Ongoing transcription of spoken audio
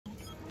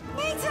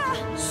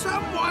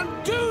Someone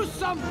do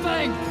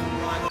something!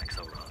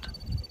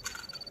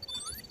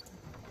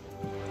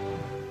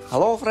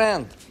 Hello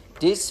friend,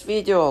 this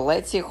video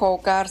let's see how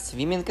cars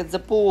swimming at the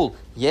pool.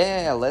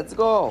 Yeah, let's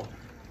go.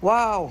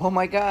 Wow, oh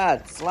my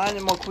god, slimy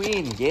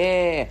Mcqueen,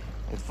 yeah,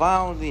 I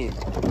found it.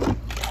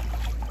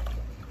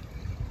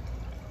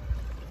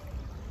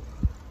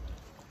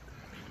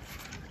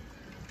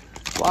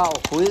 Wow,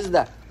 who is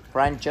that?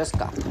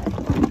 Francesco.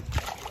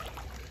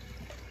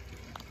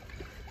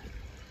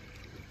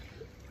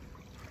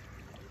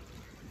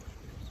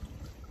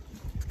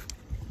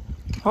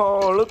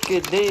 Oh, look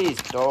at this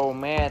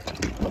tomato.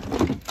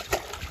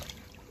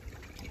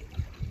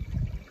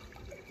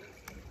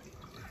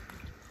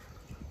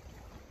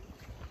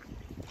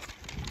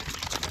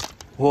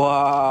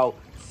 Wow,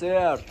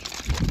 search.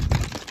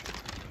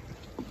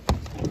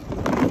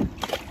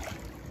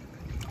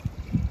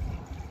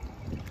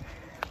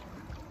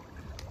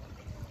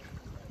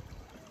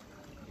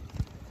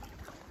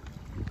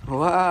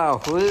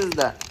 Wow, who is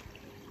that?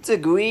 It's a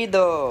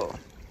Guido.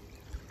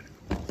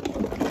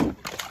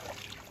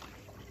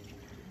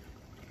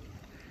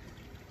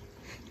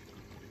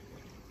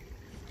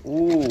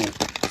 Ooh,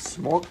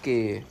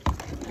 smoky.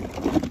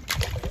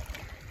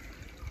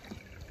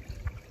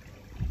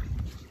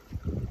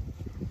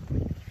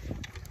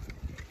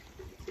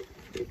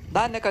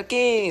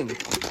 Mcqueen.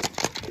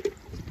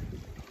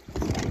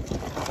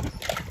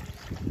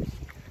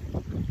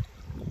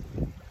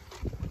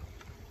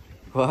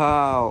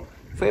 Wow,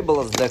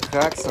 fabulous the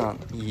Hudson,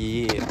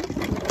 yeah.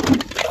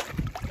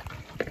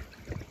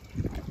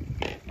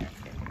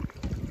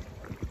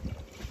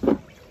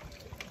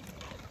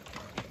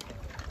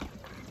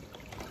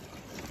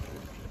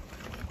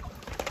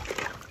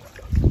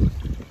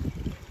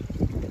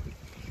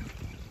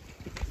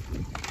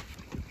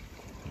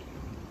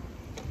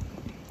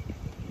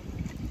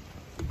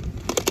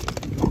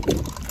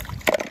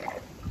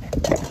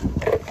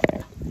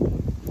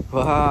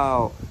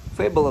 Wow,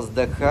 fabulous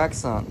the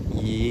Hudson,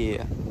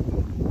 yeah.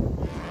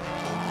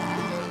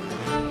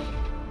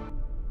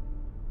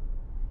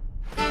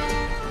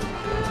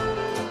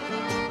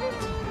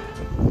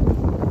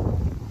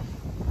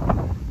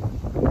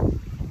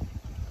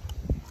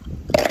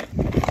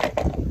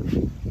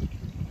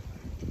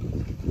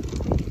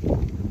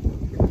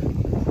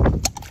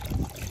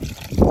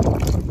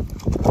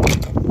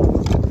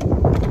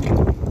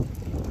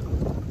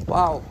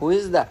 Wow, who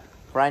is that?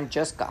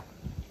 Francesco.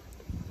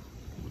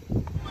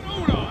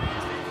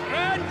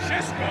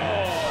 Francesco!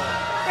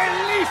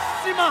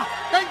 Bellissima!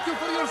 Thank you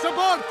for your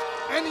support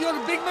and your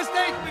big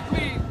mistake,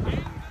 Mcqueen.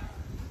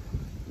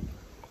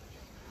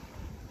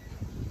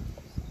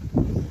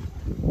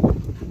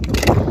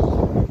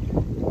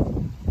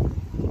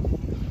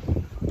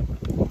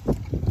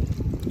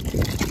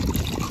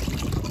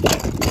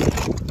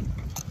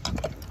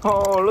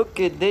 Oh, look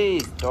at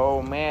this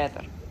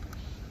tomato.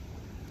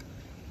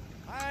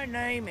 My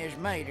name is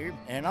Mater,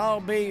 and I'll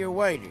be your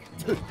waiter.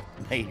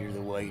 Mater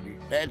the waiter.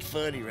 That's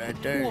funny right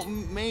there. Well,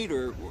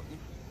 Mater...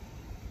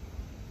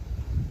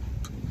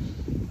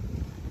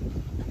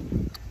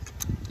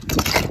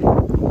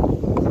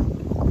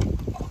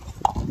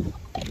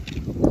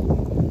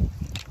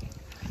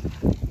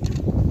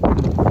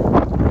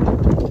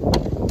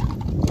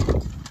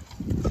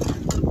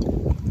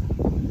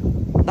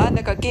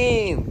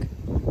 King.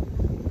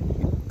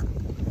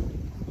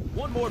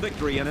 One more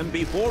victory in him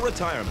before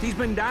retirement. He's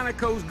been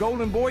Dinoco's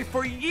golden boy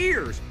for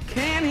years.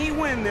 Can he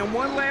win them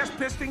one last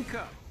Piston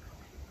Cup?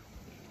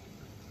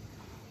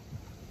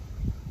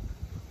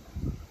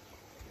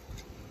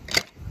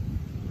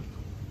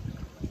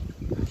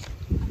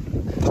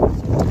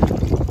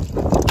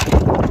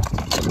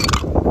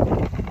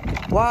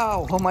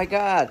 Wow, oh my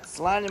god,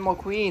 slimy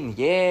Mcqueen,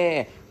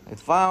 yeah, I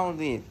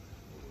found it.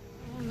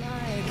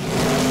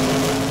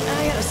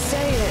 I gotta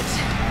say it.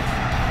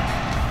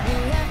 We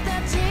left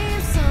that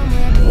team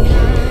somewhere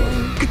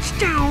behind.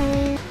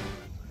 Ka-chow!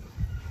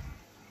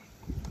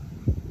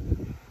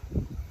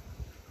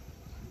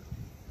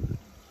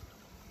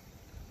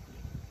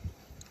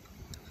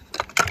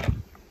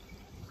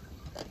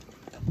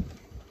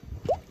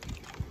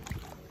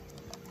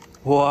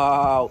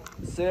 Wow,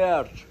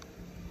 search.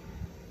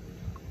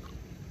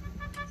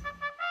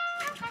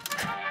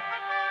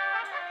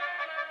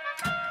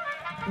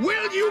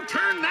 Will you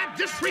turn that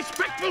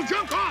disrespectful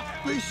junk off?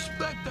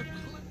 Respect the...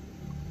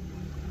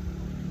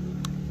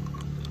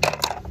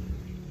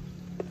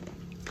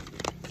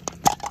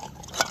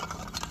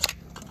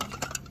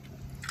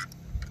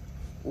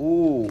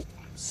 Ooh,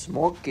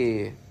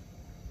 smoky.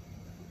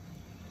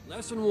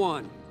 Lesson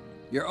 1.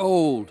 You're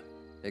old.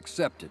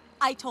 Accept it.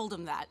 I told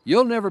him that.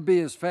 You'll never be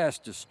as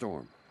fast as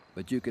Storm,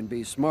 but you can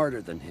be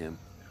smarter than him.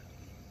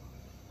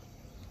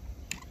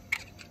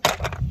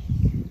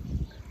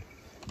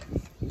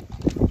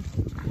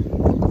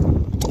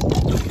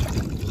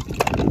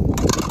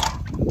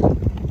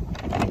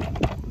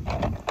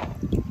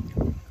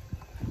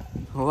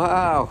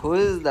 Wow, who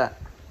is that?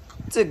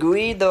 It's a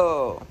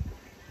Guido.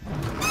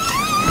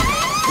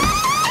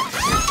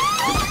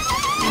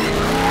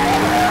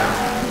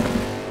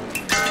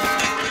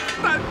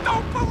 I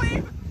don't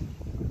believe it.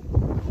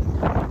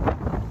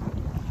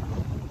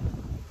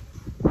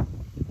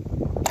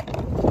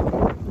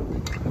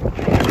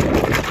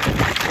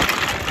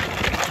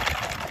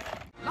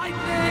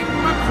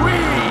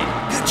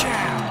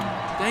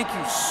 Thank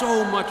you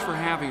so much for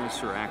having us,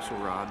 Sir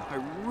Axelrod.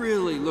 I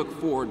really look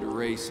forward to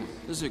racing.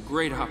 This is a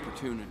great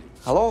opportunity.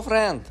 Hello,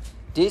 friend.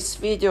 This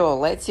video,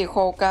 let's see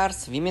how cars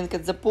swimming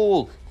at the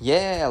pool.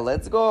 Yeah,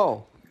 let's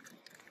go.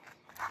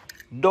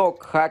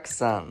 Dog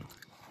Hudson.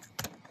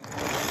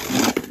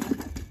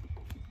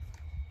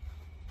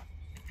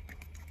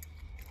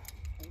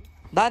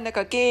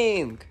 Danica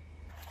King.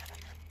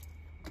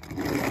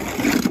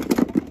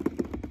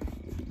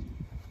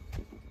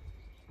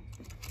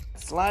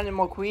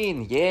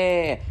 Mcqueen,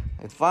 yeah,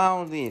 I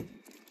found it.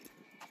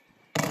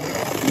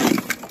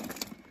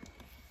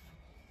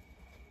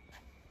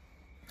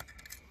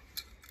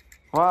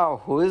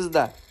 Wow, who is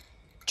that?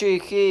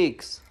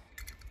 Hicks.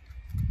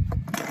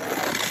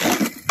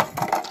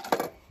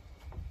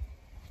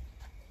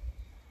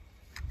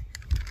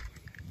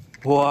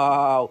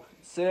 Wow,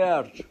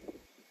 Serge.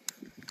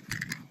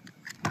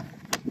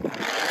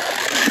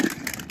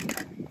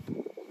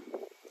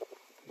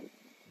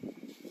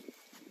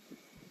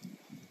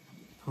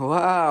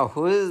 Wow,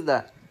 who is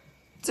that?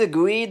 It's a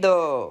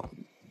Guido.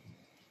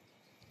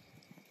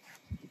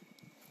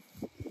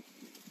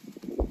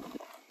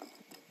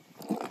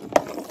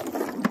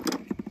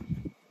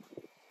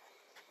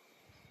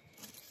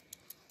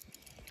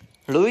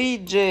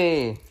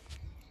 Luigi.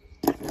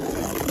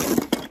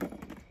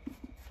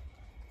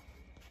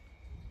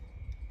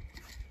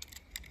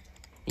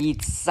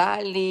 It's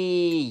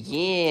Sally,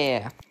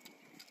 yeah.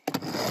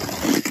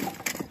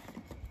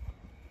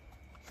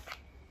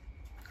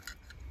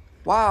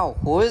 Wow,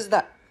 who is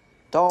that?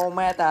 Don't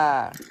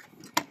matter.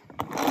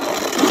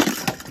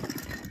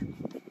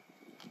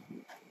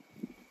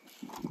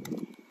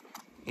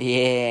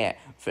 Yeah,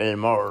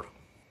 Fillmore.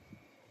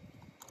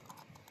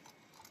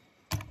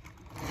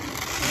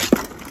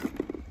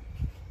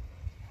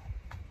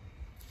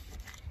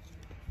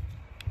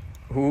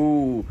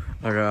 Ooh,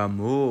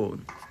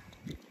 Ramon.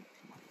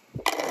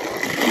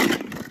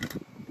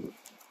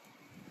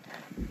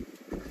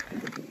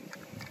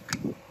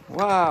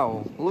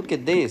 Wow, look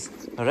at this,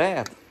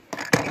 red.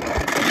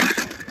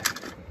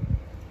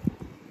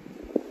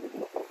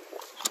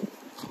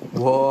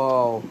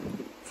 Whoa,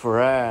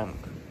 Frank.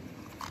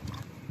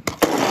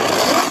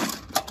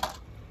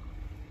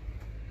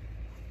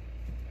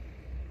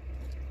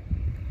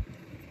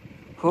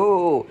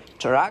 Ooh,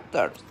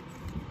 tractors.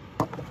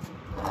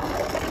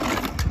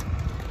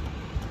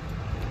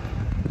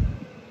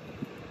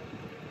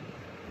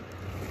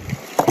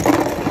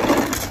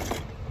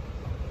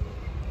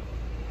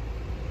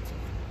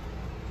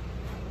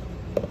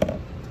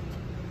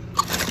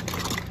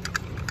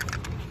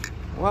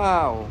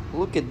 Wow,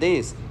 look at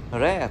this,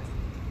 red.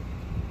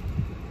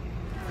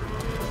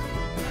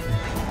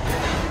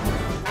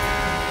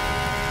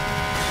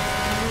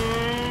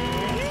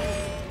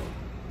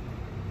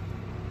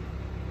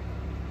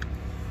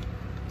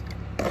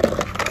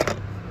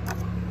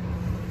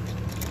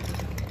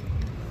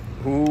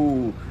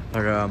 Ooh,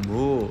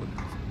 Ramon.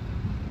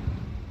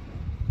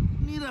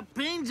 Need a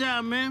paint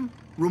job, man.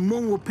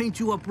 Ramon will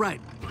paint you up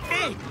right.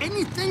 Hey,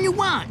 anything you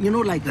want. You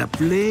know, like a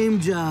flame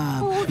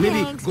job. Oh,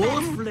 maybe thanks,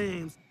 gold man.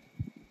 flames.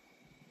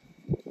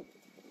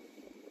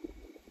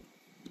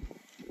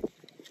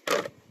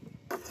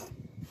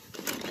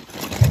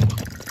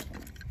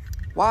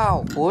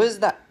 Wow, who is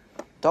that?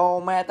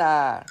 Don't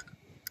matter.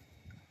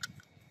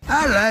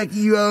 I like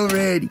you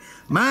already.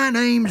 My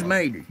name's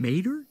Mater.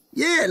 Mater?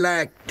 Yeah,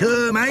 like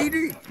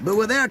Mater, but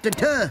without the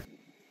tuh.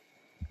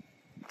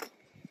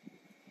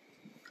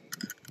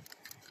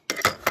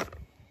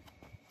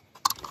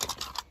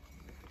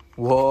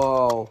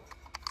 Whoa,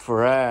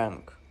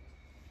 Frank.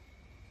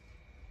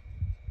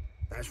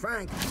 That's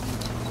Frank.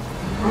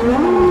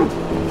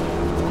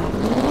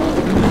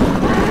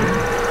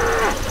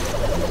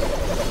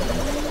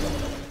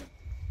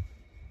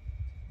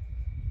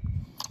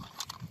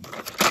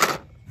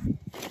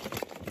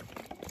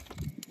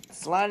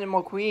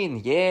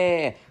 Mcqueen,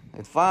 yeah,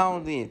 I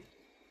found it.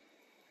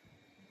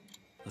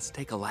 Let's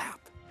take a lap.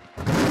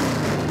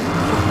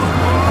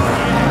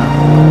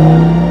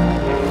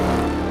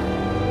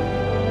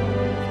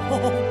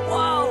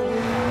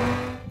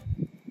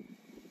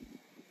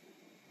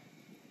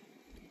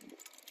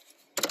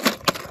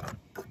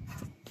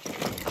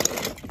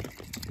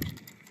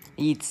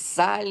 It's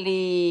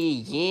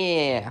Sally,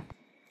 yeah.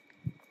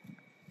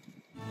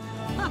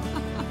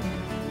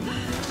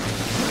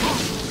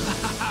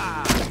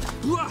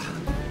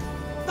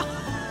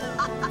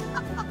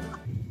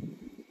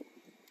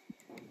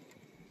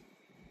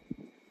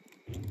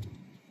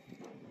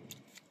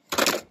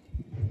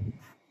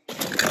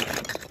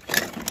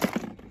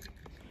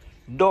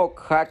 Dog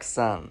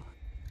Hudson.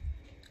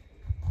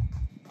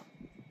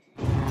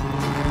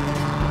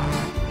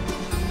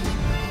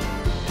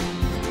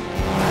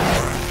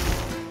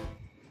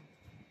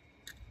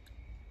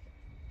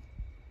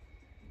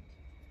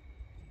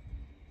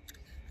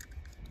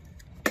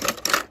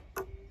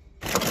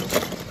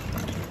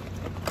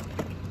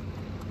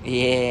 It's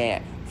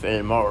Yeah,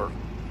 Fillmore.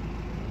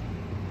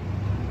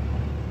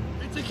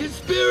 a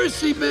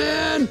conspiracy,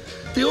 man.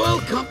 The oil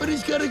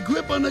company's got a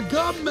grip on the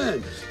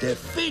government. They're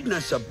feeding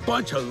us a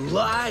bunch of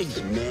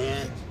lies,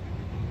 man.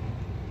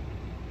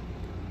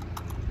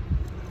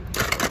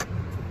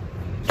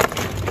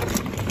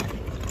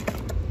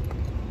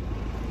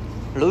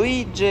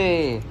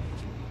 Luigi!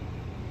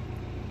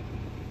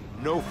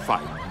 No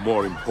fight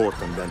more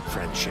important than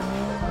friendship.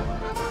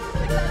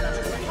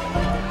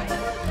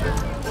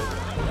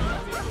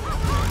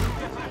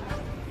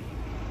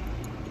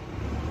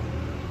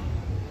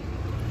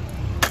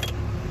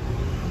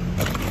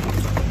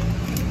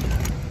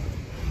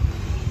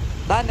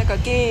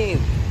 Dinoco King!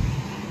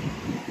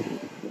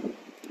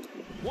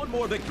 One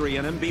more victory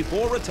in him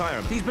before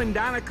retirement. He's been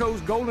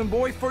Dinoco's golden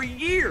boy for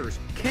years.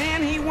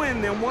 Can he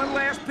win them one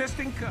last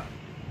piston cup?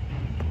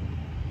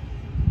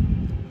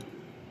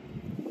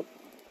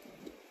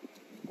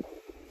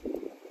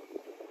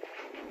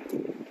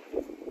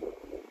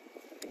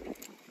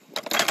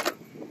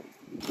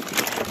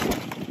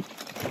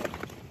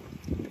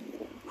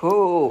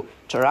 Ooh,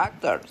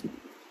 tractors!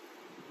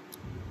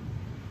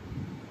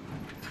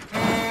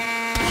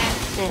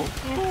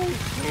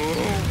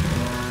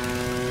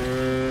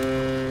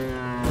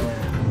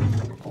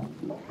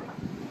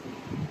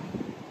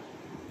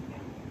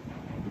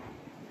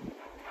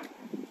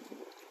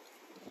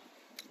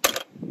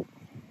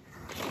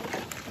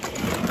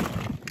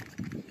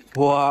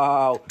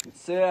 Wow,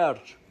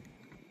 Serge!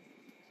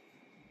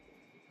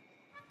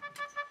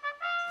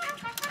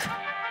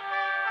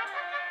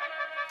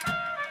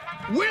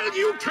 Will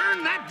you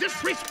turn that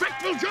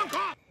disrespectful junk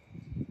off?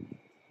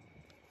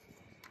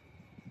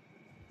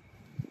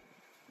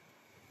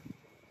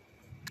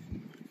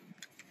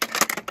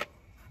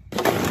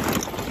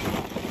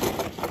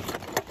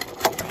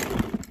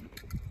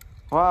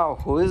 Wow,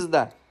 who is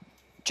that?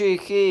 G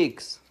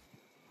Higgs!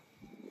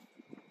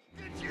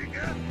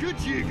 Good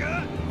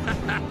jigger.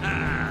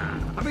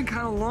 I've been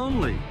kind of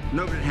lonely.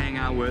 Nobody to hang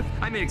out with.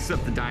 I mean,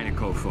 except the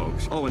Dinoco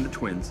folks. Oh, and the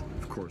twins,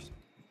 of course.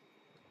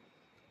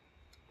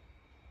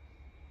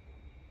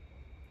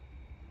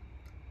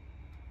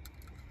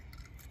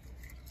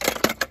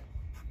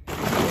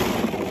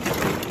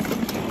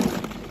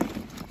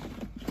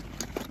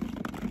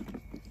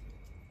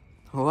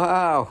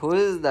 Wow, who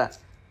is that?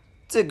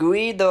 It's a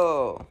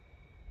Guido!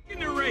 In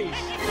the race.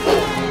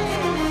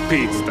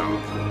 Pit stop.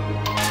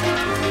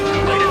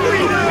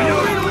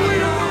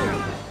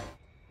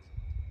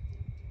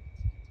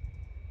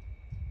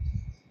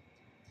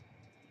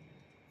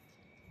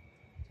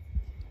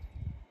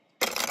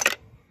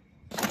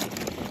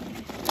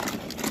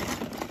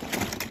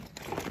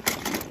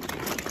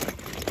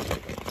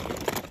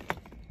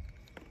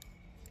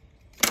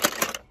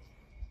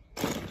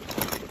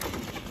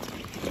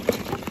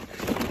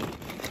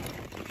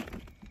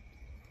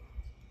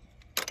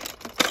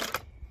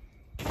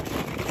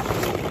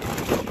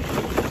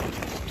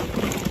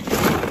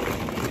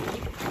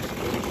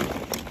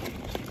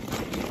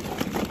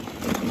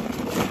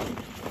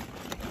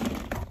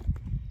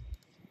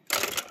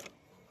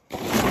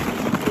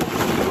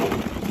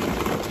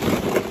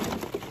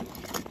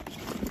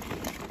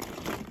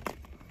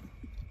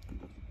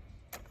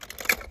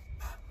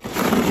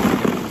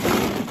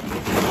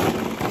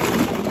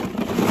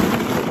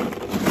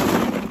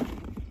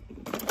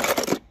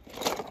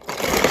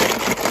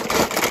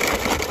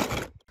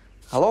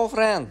 Hello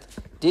friend!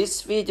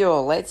 This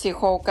video, let's see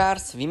how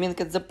cars swimming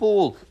at the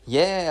pool.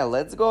 Yeah,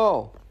 let's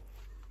go!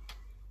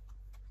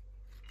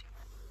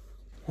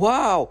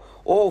 Wow!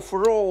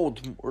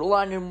 Off-road!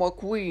 Running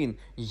Mcqueen!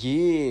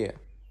 Yeah!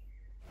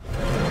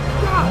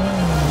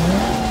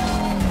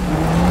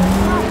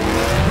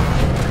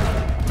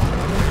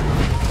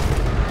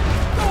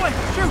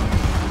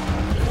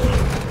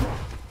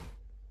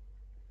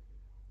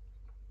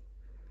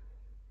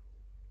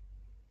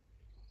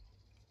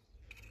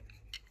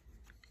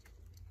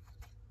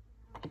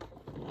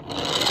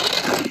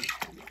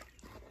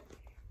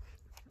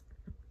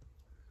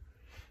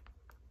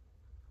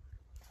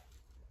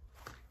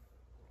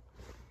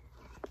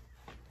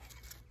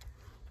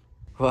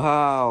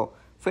 Wow,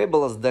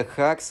 fabulous the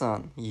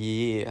Hudson,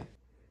 yeah.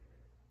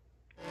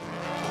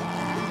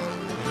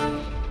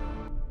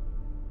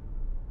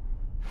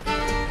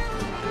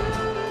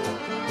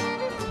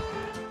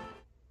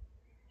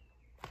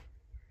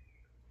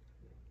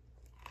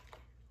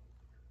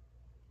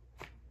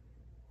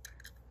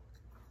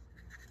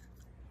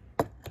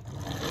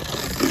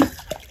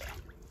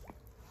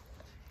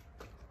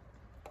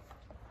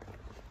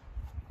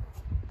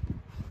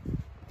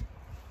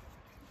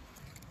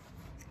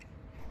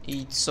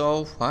 It's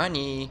so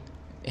funny.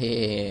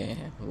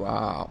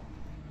 Wow.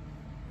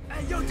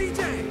 Hey, yo,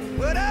 DJ!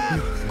 What up?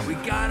 We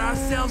got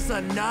ourselves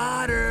a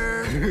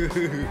nodder.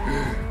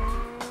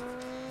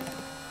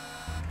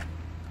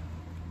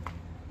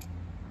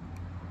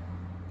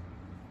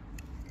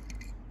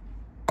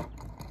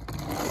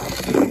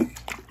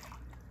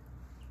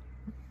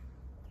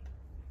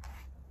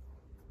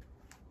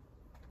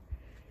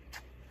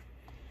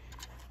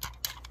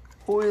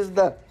 Who is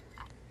that?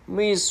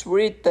 Miss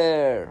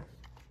Ritter.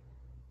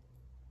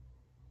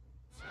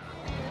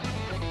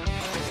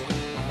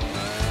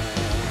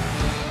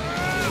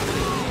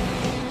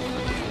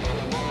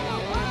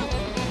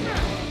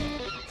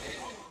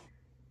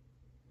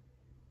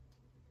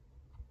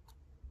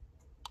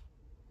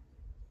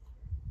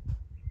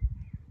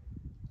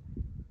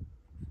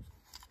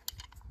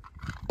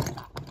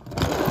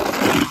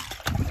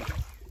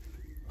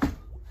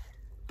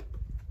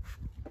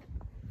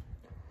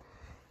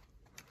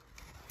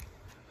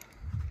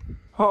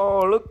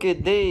 Oh, look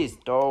at this,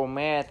 don't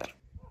matter.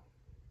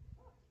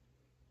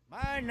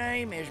 My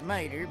name is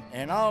Mater,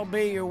 and I'll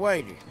be your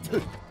waiter.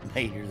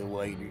 Mater the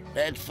waiter.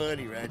 That's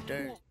funny right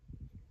there.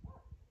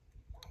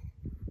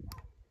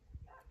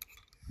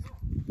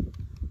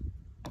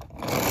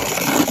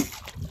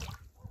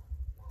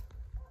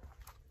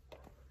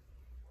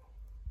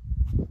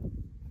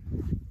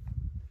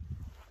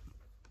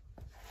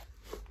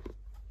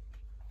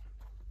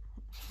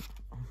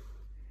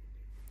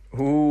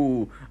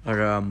 Ooh,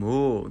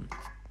 Ramon.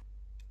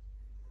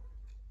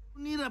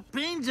 Need a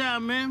paint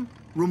job, man.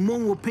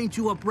 Ramon will paint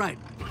you up right.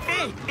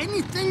 Hey,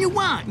 anything you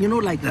want. You know,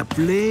 like the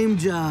flame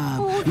job.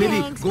 Oh, maybe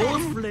thanks,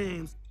 gold man.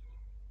 flames.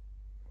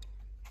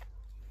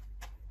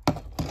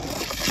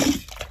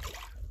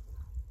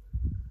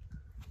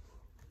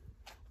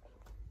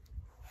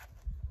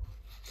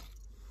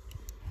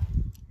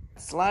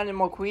 Slimy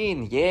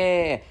McQueen,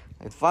 yeah,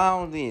 I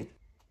found it.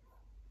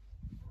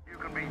 You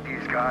can beat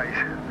these guys.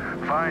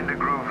 Find the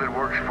groove that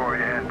works for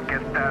you and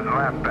get that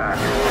lap back.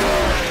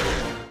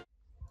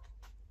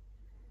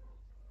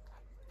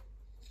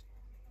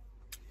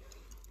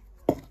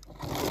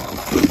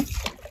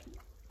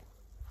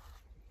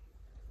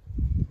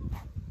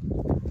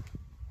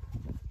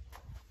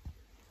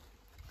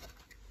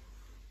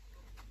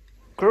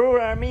 Cruz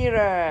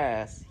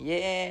Ramirez,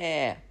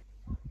 yeah.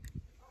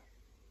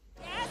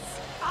 Yes,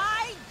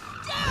 I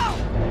do!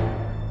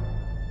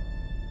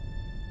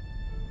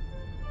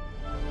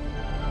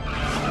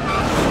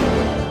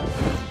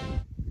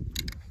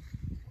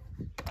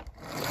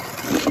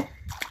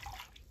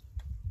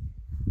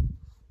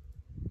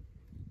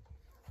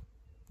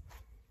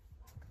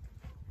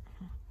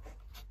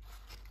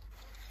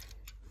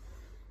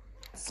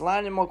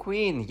 Slimy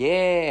McQueen,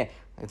 yeah,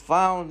 I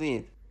found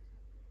it.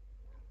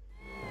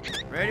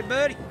 Ready,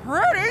 buddy?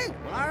 Ready?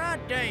 Well, all right,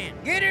 then.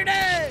 Get it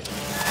in!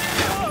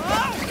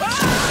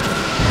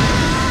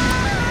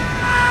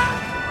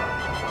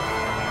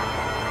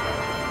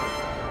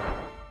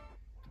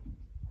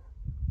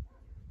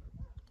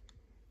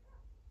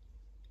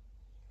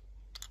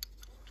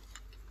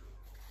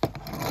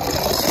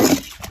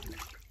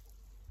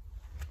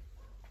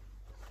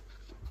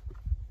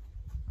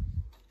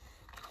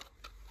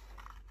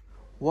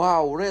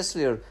 Wow,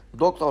 wrestler,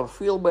 Dr.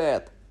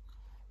 Feelbad.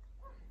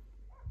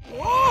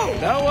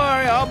 Don't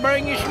worry, I'll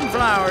bring you some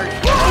flowers.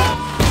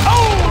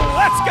 Oh,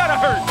 that's gotta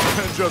hurt!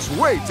 Just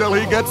wait till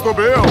he gets the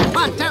bill.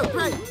 1, 2,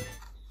 3.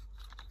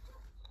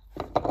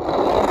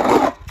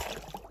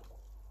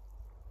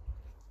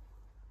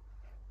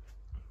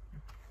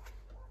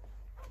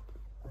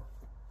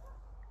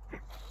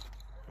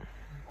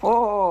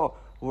 Oh,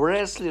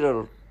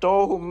 wrestler,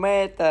 Toho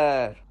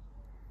Matter.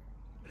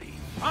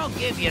 I'll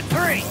give you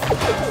 3.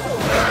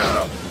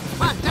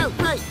 1, 2,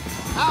 3.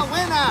 I'll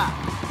win her.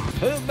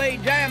 Who'll be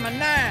jamming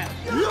now?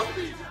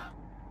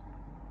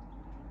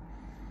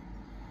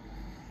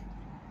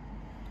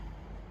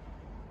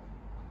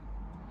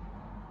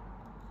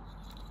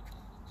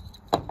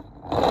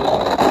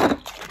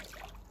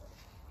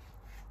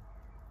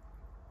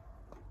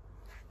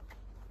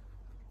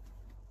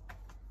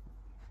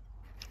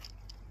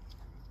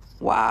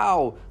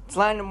 Wow,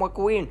 Slimy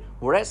McQueen,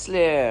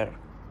 wrestler.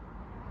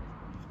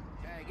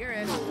 Okay, get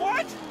ready.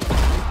 What?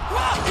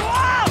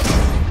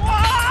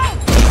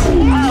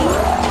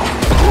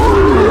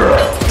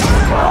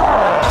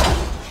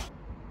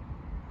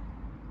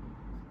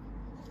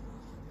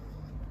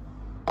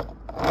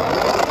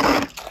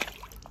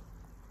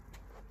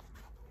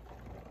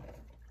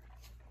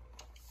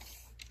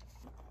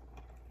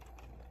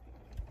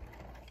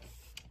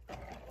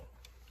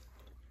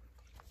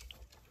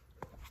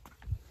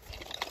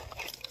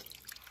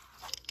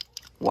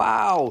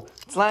 Wow,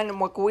 Slimy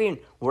McQueen,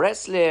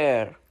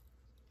 wrestler.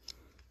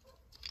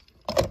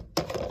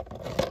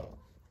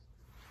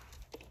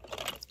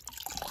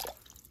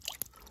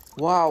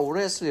 Wow,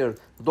 wrestler,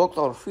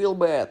 Dr.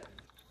 Feelbad.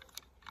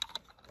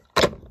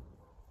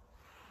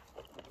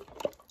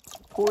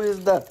 Who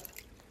is the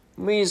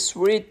Miss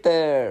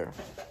Ritter?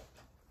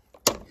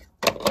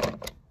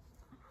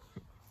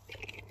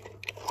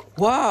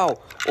 Wow,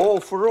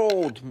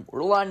 off-road,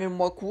 Slimy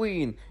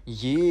McQueen,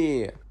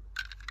 yeah.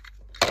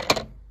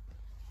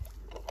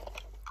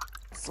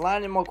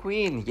 Slimy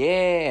McQueen,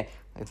 yeah,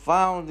 I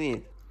found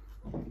it.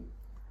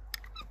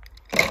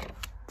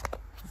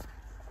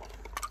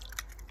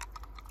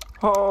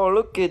 Oh,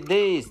 look at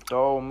this,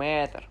 don't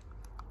matter.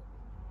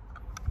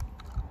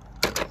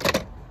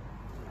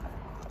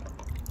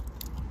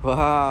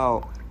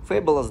 Wow,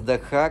 fabulous the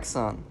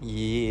Hudson,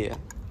 yeah.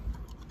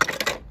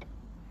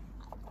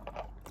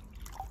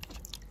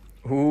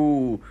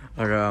 Ooh,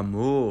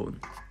 Ramon.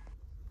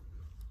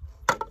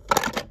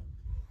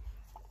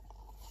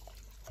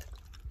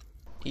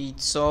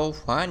 It's so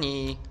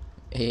funny.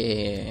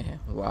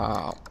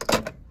 Wow.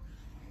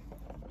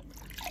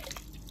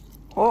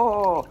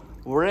 Oh,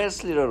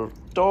 wrestler,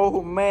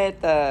 Toho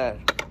Matter.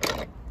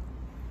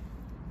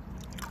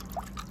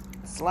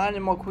 Slimy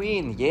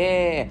McQueen,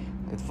 yeah,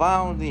 I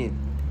found it.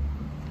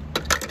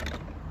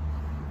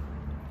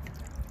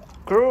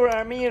 Cruz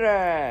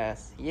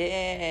Ramirez,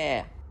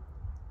 yeah.